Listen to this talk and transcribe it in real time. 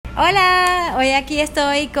Hola, hoy aquí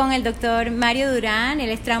estoy con el doctor Mario Durán,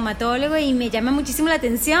 él es traumatólogo y me llama muchísimo la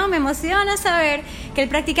atención, me emociona saber que él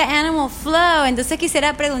practica Animal Flow. Entonces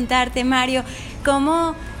quisiera preguntarte, Mario,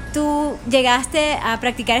 ¿cómo tú llegaste a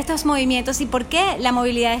practicar estos movimientos y por qué la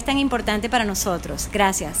movilidad es tan importante para nosotros?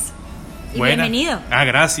 Gracias. Y bienvenido.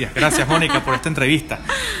 Gracias, Mónica, por esta entrevista.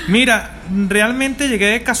 Mira, realmente llegué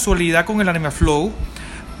de casualidad con el Animal Flow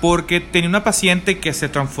porque tenía una paciente que se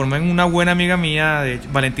transformó en una buena amiga mía, de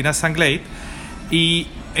Valentina Sanglade, y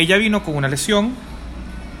ella vino con una lesión,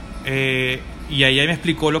 y ella me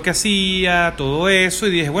explicó lo que hacía, todo eso, y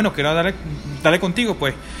dije, bueno, quiero darle contigo,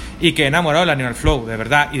 pues, y quedé enamorado del Animal Flow, de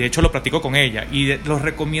verdad, y de hecho lo practico con ella, y los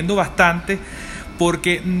recomiendo bastante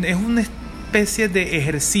porque es una especie de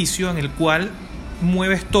ejercicio en el cual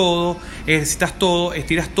mueves todo, ejercitas todo,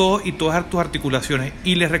 estiras todo y todas tus articulaciones.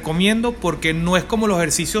 Y les recomiendo porque no es como los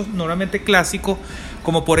ejercicios normalmente clásicos,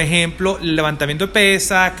 como por ejemplo el levantamiento de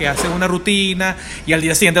pesa, que haces una rutina y al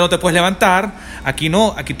día siguiente no te puedes levantar. Aquí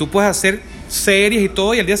no, aquí tú puedes hacer series y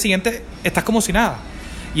todo y al día siguiente estás como si nada.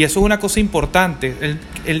 Y eso es una cosa importante,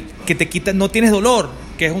 el que te quita, no tienes dolor,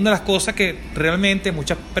 que es una de las cosas que realmente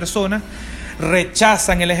muchas personas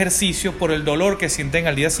rechazan el ejercicio por el dolor que sienten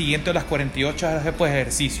al día siguiente o las 48 horas después de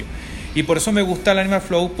ejercicio. Y por eso me gusta el Animal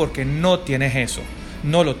Flow, porque no tienes eso,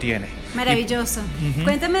 no lo tienes. Maravilloso.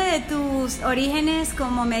 Cuéntame de tus orígenes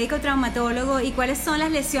como médico traumatólogo y cuáles son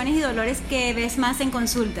las lesiones y dolores que ves más en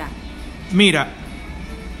consulta. Mira,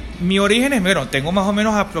 mi origen es, bueno, tengo más o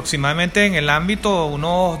menos aproximadamente en el ámbito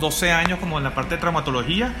unos 12 años como en la parte de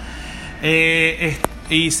traumatología.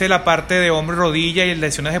 Hice la parte de hombro y rodilla y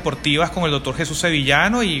lesiones deportivas con el doctor Jesús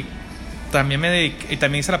Sevillano y también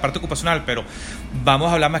también hice la parte ocupacional, pero vamos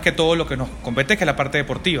a hablar más que todo lo que nos compete, que es la parte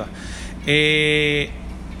deportiva.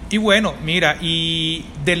 Y bueno, mira, y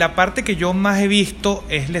de la parte que yo más he visto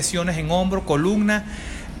es lesiones en hombro, columna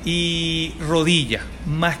y rodilla,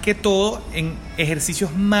 más que todo en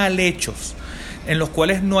ejercicios mal hechos, en los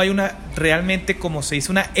cuales no hay una realmente, como se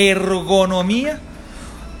dice, una ergonomía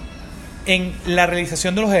en la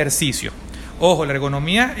realización de los ejercicios. Ojo, la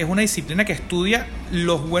ergonomía es una disciplina que estudia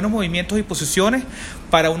los buenos movimientos y posiciones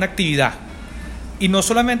para una actividad. Y no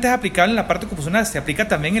solamente es aplicable en la parte ocupacional, se aplica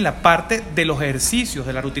también en la parte de los ejercicios,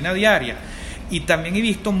 de la rutina diaria. Y también he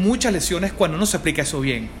visto muchas lesiones cuando no se aplica eso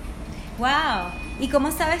bien. ¡Wow! ¿Y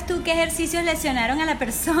cómo sabes tú qué ejercicios lesionaron a la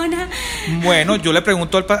persona? Bueno, yo le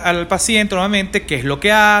pregunto al paciente normalmente qué es lo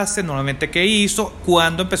que hace, normalmente qué hizo,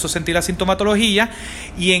 cuándo empezó a sentir la sintomatología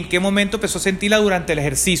y en qué momento empezó a sentirla durante el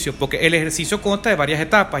ejercicio, porque el ejercicio consta de varias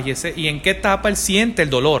etapas y en qué etapa él siente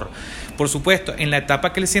el dolor. Por supuesto, en la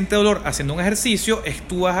etapa que él siente dolor haciendo un ejercicio,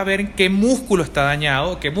 tú vas a ver en qué músculo está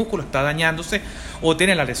dañado, qué músculo está dañándose o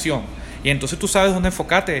tiene la lesión. Y entonces tú sabes dónde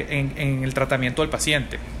enfocarte en el tratamiento del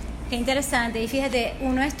paciente. Qué interesante. Y fíjate,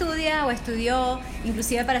 uno estudia o estudió,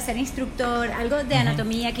 inclusive para ser instructor, algo de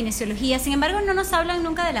anatomía, kinesiología. Sin embargo, no nos hablan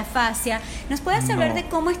nunca de la fascia. ¿Nos puedes hablar de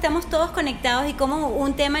cómo estamos todos conectados y cómo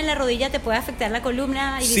un tema en la rodilla te puede afectar la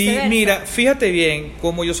columna y viceversa? Sí, mira, fíjate bien,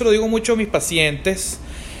 como yo se lo digo mucho a mis pacientes,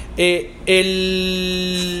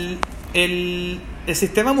 el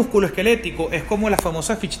sistema musculoesquelético es como las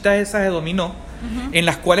famosas fichitas esas de dominó, en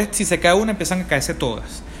las cuales si se cae una empiezan a caerse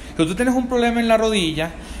todas. Si tú tienes un problema en la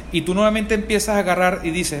rodilla y tú nuevamente empiezas a agarrar y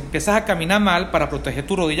empiezas a caminar mal para proteger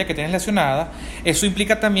tu rodilla que tienes lesionada, eso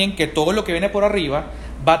implica también que todo lo que viene por arriba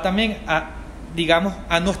va también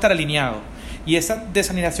a no estar alineado. Y esa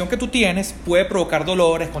desalineación que tú tienes puede provocar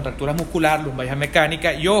dolores, contracturas musculares, lumbalgia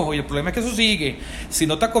mecánica. Y ojo, y el problema es que eso sigue. Si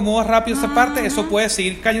no te acomodas rápido esa parte, eso puede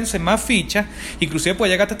seguir cayéndose más fichas. Inclusive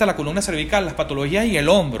puede llegar hasta la columna cervical, las patologías y el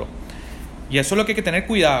hombro. Y eso es lo que hay que tener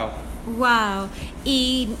cuidado. Wow.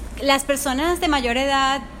 ¿Y las personas de mayor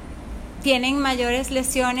edad tienen mayores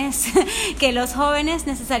lesiones que los jóvenes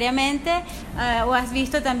necesariamente? ¿O has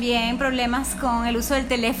visto también problemas con el uso del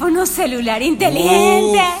teléfono celular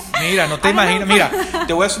inteligente? Mira, no te imaginas. Mira,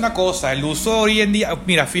 te voy a decir una cosa. El uso hoy en día,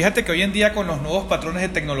 mira, fíjate que hoy en día con los nuevos patrones de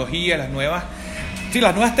tecnología, las nuevas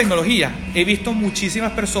tecnologías, he visto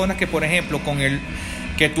muchísimas personas que, por ejemplo,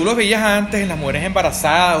 que tú los veías antes en las mujeres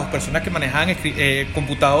embarazadas, personas que manejaban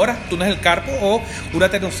computadoras, túneles del carpo o una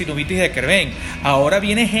tendinosis de Kerben. Ahora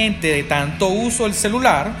viene gente de tanto uso del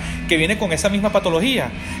celular que viene con esa misma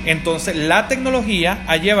patología. Entonces la tecnología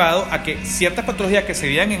ha llevado a que ciertas patologías que se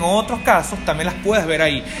veían en otros casos también las puedas ver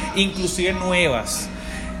ahí, inclusive nuevas.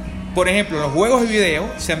 Por ejemplo, en los juegos de video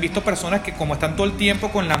se han visto personas que como están todo el tiempo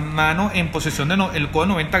con la mano en posición de el codo de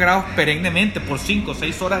 90 grados perennemente por 5 o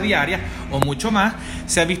 6 horas diarias o mucho más,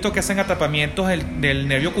 se ha visto que hacen atrapamientos del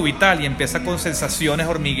nervio cubital y empieza con sensaciones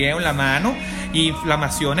de hormigueo en la mano y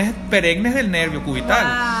inflamaciones perennes del nervio cubital.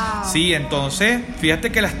 Wow. Sí, entonces fíjate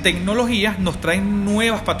que las tecnologías nos traen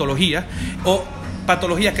nuevas patologías o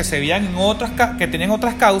patologías que se veían en otras, que tenían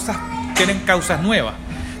otras causas, tienen causas nuevas.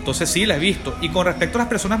 Entonces sí, la he visto. Y con respecto a las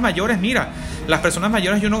personas mayores, mira, las personas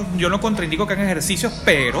mayores yo no contraindico que hagan ejercicios,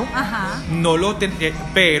 pero Ajá. no lo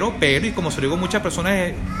pero y como se lo digo a muchas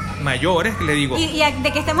personas mayores, le digo, ¿Y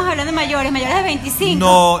de qué estamos hablando de mayores? ¿Mayores de 25?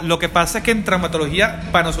 no, lo que pasa es que en traumatología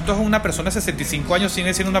para nosotros una persona de 65 años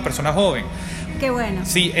sigue siendo una persona joven. Qué bueno.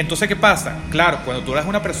 Sí, entonces ¿qué pasa? Claro, cuando tú eres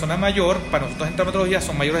una persona mayor, para nosotros en traumatología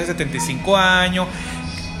son mayores de 75 años,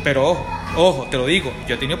 pero ojo, te lo digo,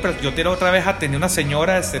 yo otra vez atendí a una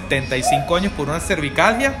señora de 75 años por una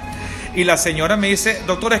cervicalgia y la señora me dice,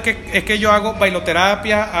 doctor, es que yo hago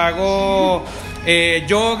bailoterapia, hago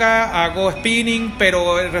yoga, hago spinning,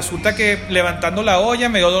 pero resulta que levantando la olla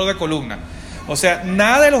me dio dolor de columna. O sea,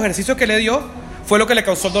 nada de los ejercicios que le dio fue lo que le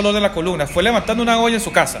causó el dolor de la columna, fue levantando una olla en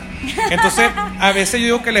su casa. Entonces, a veces yo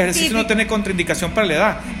digo que el ejercicio no tiene contraindicación para la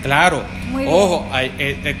edad. Claro, ojo,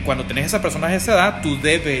 cuando tenés esa persona de esa edad, tú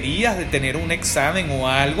deberías de tener un examen o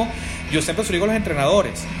algo. Yo siempre se lo digo a los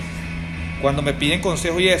entrenadores, cuando me piden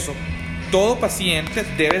consejo y eso, todo paciente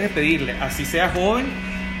debe de pedirle, así sea joven,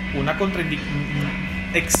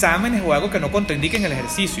 exámenes o algo que no contraindiquen el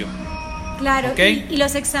ejercicio. Claro, ¿Okay? y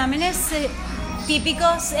los exámenes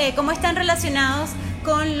típicos, ¿cómo están relacionados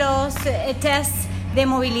con los tests de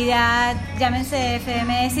movilidad, llámense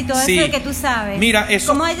FMS y todo Sí. eso que tú sabes? Mira,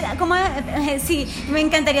 eso... Sí, me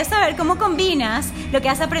encantaría saber cómo combinas lo que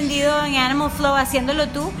has aprendido en Animal Flow haciéndolo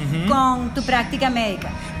tú con tu práctica médica.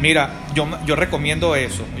 Mira, yo recomiendo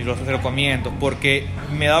eso, y lo recomiendo, porque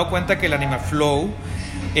me he dado cuenta que el Animal Flow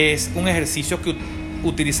es un ejercicio que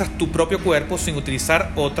utilizas tu propio cuerpo sin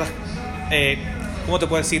utilizar otras... ¿cómo te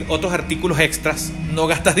puedo decir? Otros artículos extras, no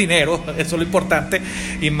gastas dinero, eso es lo importante,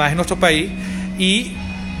 y más en nuestro país, y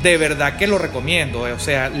de verdad que lo recomiendo, o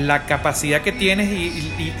sea, la capacidad que tienes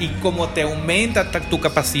y cómo te aumenta tu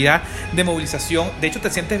capacidad de movilización, de hecho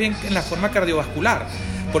te sientes bien en la forma cardiovascular,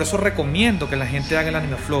 por eso recomiendo que la gente haga el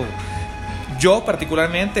Animal Flow. Yo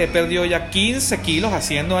particularmente he perdido ya 15 kilos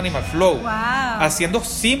haciendo Animal Flow, Wow. haciendo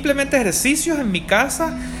simplemente ejercicios en mi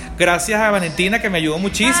casa, gracias a Valentina que me ayudó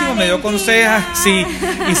muchísimo, me dio consejos, sí,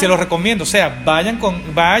 y se los recomiendo, o sea,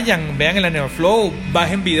 vean el Animal Flow,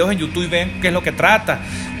 bajen videos en YouTube y ven qué es lo que trata,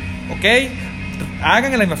 ¿ok?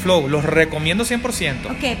 Hagan el Animal Flow, los recomiendo 100%.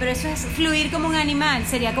 Ok, pero eso es fluir como un animal,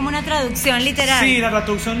 sería como una traducción literal. Sí, la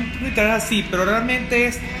traducción literal es así, pero realmente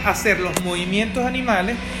es hacer los movimientos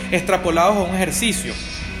animales extrapolados a un ejercicio,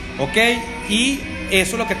 ¿ok? Y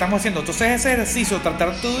eso es lo que estamos haciendo. Entonces ese ejercicio,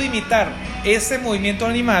 tratar tú de imitar ese movimiento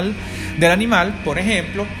del animal, por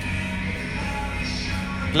ejemplo,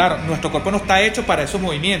 claro, nuestro cuerpo no está hecho para esos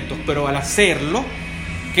movimientos, pero al hacerlo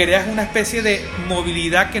creas una especie de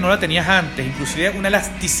movilidad que no la tenías antes, inclusive una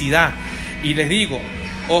elasticidad. Y les digo,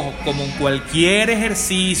 ojo, como en cualquier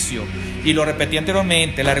ejercicio, y lo repetí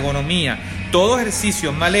anteriormente, la ergonomía, todo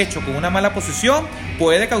ejercicio mal hecho con una mala posición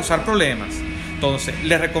puede causar problemas. Entonces,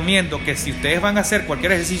 les recomiendo que si ustedes van a hacer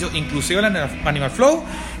cualquier ejercicio, inclusive el Animal Flow,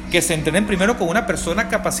 que se entrenen primero con una persona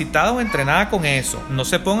capacitada o entrenada con eso. No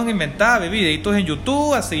se pongan a inventar, ver videitos en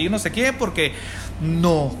YouTube, a seguir no sé qué, porque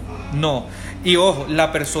no. Y ojo,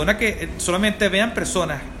 la persona que solamente vean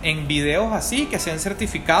personas en videos así, que sean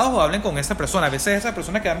certificados o hablen con esa persona. A veces esa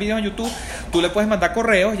persona que dan videos en YouTube, tú le puedes mandar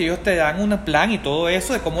correos y ellos te dan un plan y todo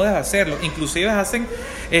eso de cómo debes hacerlo. Inclusive hacen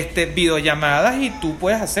videollamadas y tú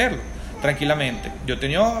puedes hacerlo tranquilamente. Yo he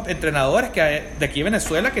tenido entrenadores que de aquí de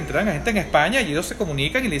Venezuela que entrenan a gente en España y ellos se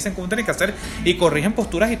comunican y le dicen cómo tienen que hacer y corrigen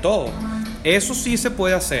posturas y todo. Eso sí se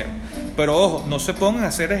puede hacer. Pero ojo, no se pongan a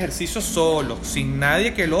hacer ejercicios solos, sin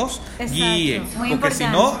nadie que los guíe, porque si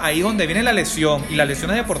no, ahí es donde viene la lesión, y la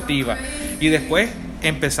lesión es deportiva. Y después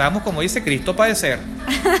empezamos, como dice Cristo, a padecer.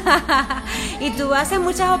 Y tú haces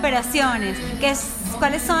muchas operaciones.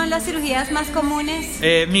 ¿Cuáles son las cirugías más comunes?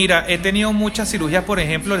 Mira, he tenido muchas cirugías, por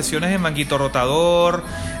ejemplo, lesiones de manguito rotador,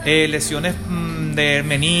 lesiones de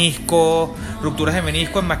menisco, rupturas de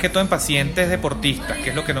menisco, más que todo en pacientes deportistas, que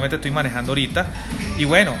es lo que no me te estoy manejando ahorita. Y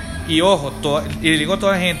bueno, y ojo, y le digo a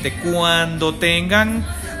toda la gente, cuando tengan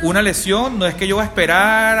una lesión, no es que yo voy a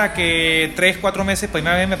esperar a que 3-4 meses para irme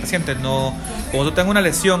a ver a mi paciente, no. Cuando tenga una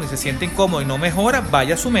lesión y se siente incómodo y no mejora,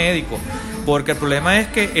 vaya a su médico, porque el problema es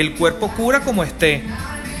que el cuerpo cura como esté,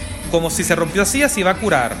 como si se rompió así va a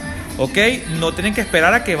curar, ¿ok? No tienen que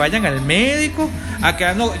esperar a que vayan al médico, a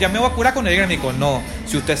que no, ya me voy a curar con el médico. No,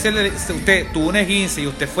 si usted tuvo un esguince y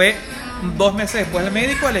usted fue 2 meses después al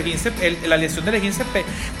médico, la lesión del esguince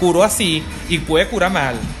curó así y puede curar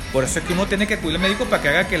mal. Por eso es que uno tiene que acudir al médico para que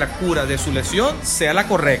haga que la cura de su lesión sea la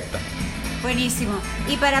correcta. Buenísimo.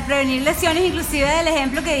 Y para prevenir lesiones, inclusive del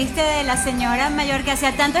ejemplo que diste de la señora mayor que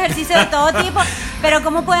hacía tanto ejercicio de todo tipo, pero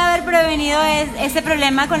 ¿cómo puede haber prevenido ese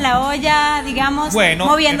problema con la olla, digamos,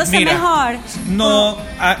 moviéndose mejor? No,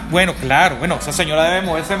 bueno, claro, esa señora debe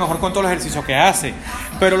moverse mejor con todos los ejercicios que hace,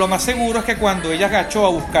 pero lo más seguro es que cuando ella agachó a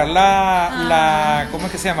buscar ¿cómo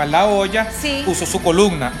es que se llama? La olla, sí, usó su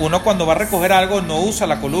columna. Uno cuando va a recoger algo no usa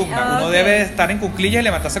la columna, uno debe estar en cuclillas y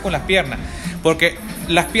levantarse con las piernas, porque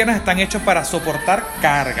las piernas están hechas para soportar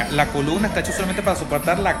carga. La columna está hecha solamente para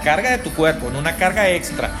soportar la carga de tu cuerpo, no una carga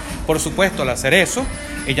extra. Por supuesto, al hacer eso,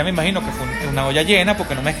 ella me imagino que fue una olla llena,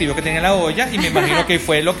 porque no me escribió que tenía la olla, y me imagino que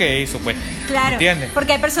fue lo que hizo, pues. Claro, ¿entiendes?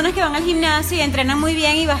 Porque hay personas que van al gimnasio y entrenan muy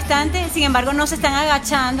bien y bastante, sin embargo no se están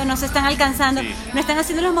agachando, no se están alcanzando, sí, no están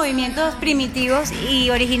haciendo los movimientos primitivos y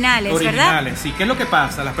originales, ¿verdad? Sí. ¿Qué es lo que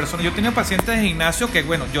pasa? Las personas, yo he tenido pacientes de gimnasio que,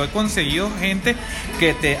 yo he conseguido gente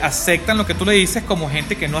que te aceptan lo que tú le dices, como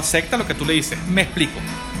gente que no acepta lo que tú le dices. Me explico.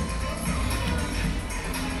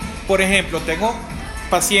 Por ejemplo, tengo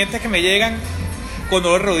pacientes que me llegan con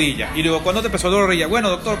dolor de rodilla y digo, ¿cuándo te empezó el dolor de rodilla? Bueno,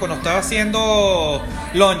 doctor, cuando estaba haciendo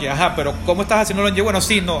lunge. Ajá, pero ¿cómo estás haciendo lunge? Bueno,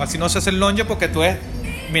 sí, no, así no se hace el lunge porque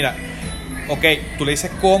mira, ok, tú le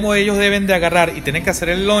dices cómo ellos deben de agarrar y tienen que hacer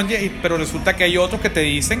el lunge, pero resulta que hay otros que te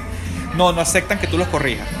dicen, no aceptan que tú los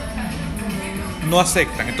corrijas. No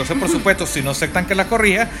aceptan. Entonces, por supuesto, si no aceptan que las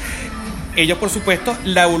corrijas, ellos, por supuesto,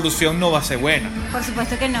 la evolución no va a ser buena. Por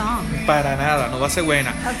supuesto que no. Para nada, no va a ser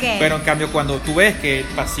buena. Okay. Pero en cambio, cuando tú ves que el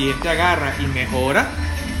paciente agarra y mejora,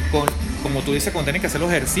 como tú dices, cuando tienen que hacer los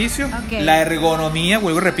ejercicios, okay, la ergonomía,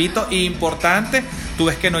 vuelvo y repito, importante, tú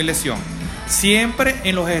ves que no hay lesión. Siempre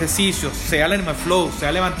en los ejercicios, sea el Animal Flow,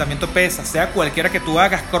 sea levantamiento de pesas, sea cualquiera que tú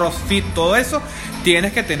hagas, CrossFit, todo eso,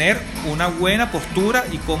 tienes que tener una buena postura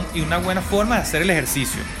y una buena forma de hacer el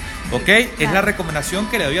ejercicio. ¿Ok? Claro. Es la recomendación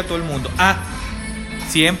que le doy a todo el mundo.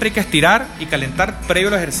 Siempre hay que estirar y calentar previo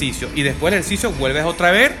al ejercicio. Y después del ejercicio vuelves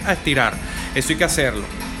otra vez a estirar. Eso hay que hacerlo.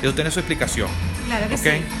 Eso tiene su explicación. Claro que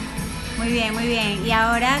 ¿okay? Sí. Muy bien, muy bien. Y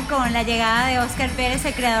ahora con la llegada de Oscar Pérez,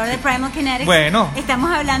 el creador de Primal Kinetics, estamos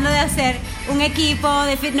hablando de hacer un equipo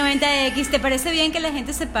de Fit 90X. ¿Te parece bien que la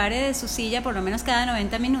gente se pare de su silla por lo menos cada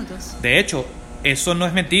 90 minutos? De hecho, eso no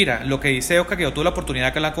es mentira. Lo que dice Oscar, que yo tuve la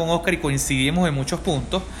oportunidad de hablar con Oscar y coincidimos en muchos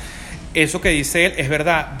puntos. Eso que dice él es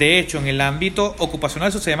verdad. De hecho, en el ámbito ocupacional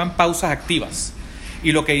eso se llaman pausas activas.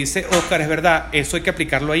 Y lo que dice Oscar es verdad. Eso hay que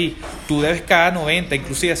aplicarlo ahí. Tú debes cada 90,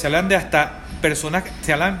 inclusive se hablan de hasta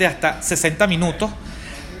 60 minutos,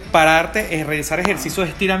 pararte, realizar ejercicios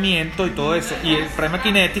de estiramiento y todo eso. Y el Primal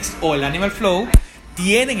Kinetics o el Animal Flow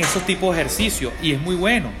tienen esos tipos de ejercicios y es muy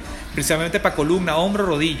bueno, precisamente para columna, hombro,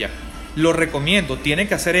 rodilla. Lo recomiendo, tienen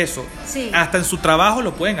que hacer eso. Sí. Hasta en su trabajo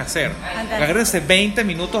lo pueden hacer. Agárrense 20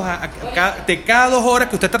 minutos de cada 2 horas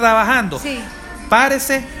que usted está trabajando. Sí.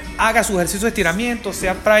 Párese, haga su ejercicio de estiramiento,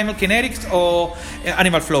 sea Primal Kinetics o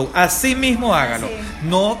Animal Flow. Así mismo hágalo. Sí.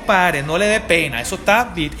 No pare, no le dé pena. Eso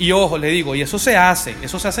está, y ojo, le digo, y eso se hace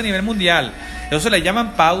a nivel mundial. Eso se le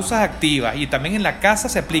llaman pausas activas. Y también en la casa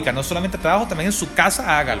se aplica, no solamente trabajo, también en su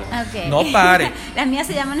casa hágalo. Okay. No pare. Las mías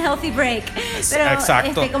se llaman Healthy Break. Pero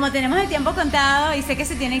exacto. Como tenemos el tiempo contado y sé que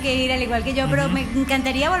se tiene que ir al igual que yo, pero me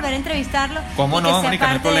encantaría volver a entrevistarlo. ¿Cómo no, Mónica?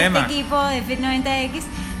 No hay problema. De este equipo de Fit 90X.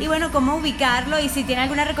 Y bueno, cómo ubicarlo y si tiene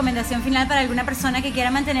alguna recomendación final para alguna persona que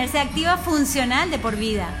quiera mantenerse activa, funcional de por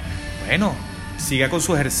vida. Bueno, siga con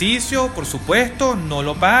su ejercicio, por supuesto, no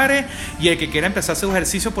lo pare. Y el que quiera empezar a hacer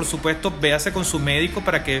ejercicio, por supuesto, véase con su médico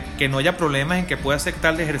para que no haya problemas en que pueda hacer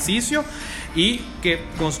tal ejercicio. Y que,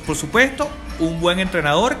 por supuesto, un buen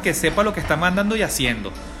entrenador que sepa lo que está mandando y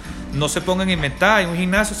haciendo. No se pongan a inventar en un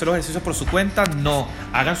gimnasio, hacer los ejercicios por su cuenta, no.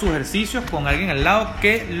 Hagan sus ejercicios con alguien al lado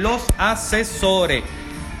que los asesore.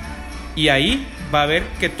 Y ahí va a ver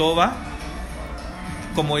que todo va,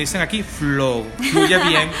 como dicen aquí, flow, fluye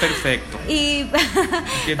bien, perfecto. Y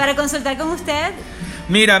para consultar con usted,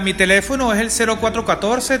 mira, mi teléfono es el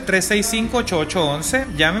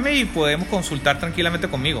 0414-365-8811. Llámeme y podemos consultar tranquilamente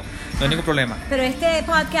conmigo. No hay ningún problema. Pero este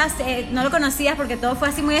podcast no lo conocías porque todo fue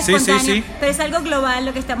así muy espontáneo. Sí. Pero es algo global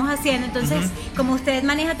lo que estamos haciendo. Entonces, como usted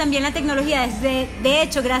maneja también la tecnología, de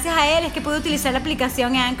hecho, gracias a él es que pude utilizar la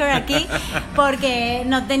aplicación Anchor aquí porque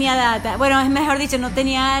no tenía data. Bueno, es mejor dicho, no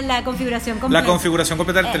tenía la configuración completa. La configuración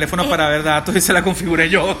completa del teléfono para ver datos y se la configuré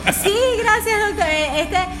yo. Sí, gracias, doctor.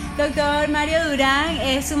 Doctor Mario Durán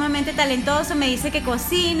es sumamente talentoso, me dice que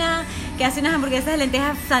cocina, que hace unas hamburguesas de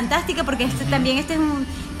lentejas fantásticas, porque también este es un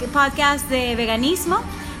podcast de veganismo.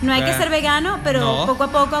 No hay que ser vegano, pero poco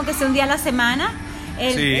a poco, aunque sea un día a la semana.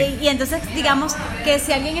 Y entonces, digamos que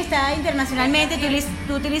si alguien está internacionalmente,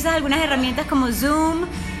 tú utilizas algunas herramientas como Zoom.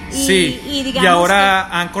 Y ahora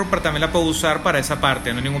Anchor también la puedo usar para esa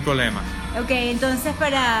parte, no hay ningún problema. Ok, entonces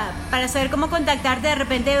para saber cómo contactarte, de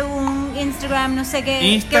repente un Instagram, no sé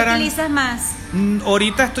qué utilizas más.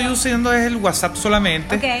 Ahorita estoy usando el WhatsApp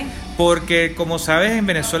solamente, porque como sabes en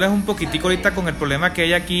Venezuela es un poquitico ahorita con el problema que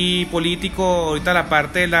hay aquí político, ahorita la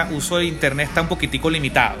parte del uso de internet está un poquitico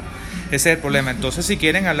limitado. Ese es el problema. Entonces, si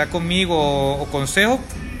quieren hablar conmigo o consejos,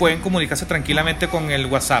 pueden comunicarse tranquilamente con el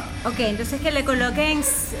WhatsApp. Ok, entonces que le coloquen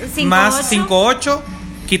 58. Más 58,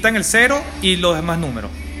 quitan el 0 y los demás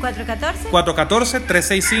números.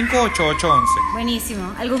 414-365-8811.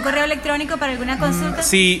 Buenísimo. ¿Algún correo electrónico para alguna consulta?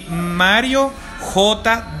 Sí,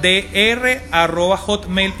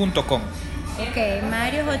 mariojdr@hotmail.com. Ok,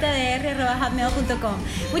 mariojdr@hotmail.com.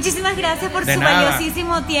 Muchísimas gracias por su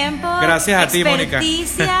valiosísimo tiempo. Gracias a ti, Mónica.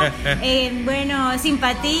 Experticia, bueno,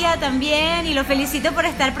 simpatía también, y lo felicito por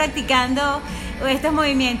estar practicando estos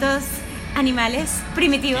movimientos animales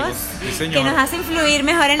primitivos que nos hacen fluir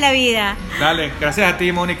mejor en la vida. Dale, gracias a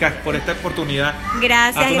ti, Mónica, por esta oportunidad.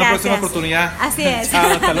 Gracias, hasta una próxima oportunidad. Así es.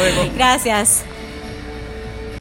 Chao, hasta luego. Gracias.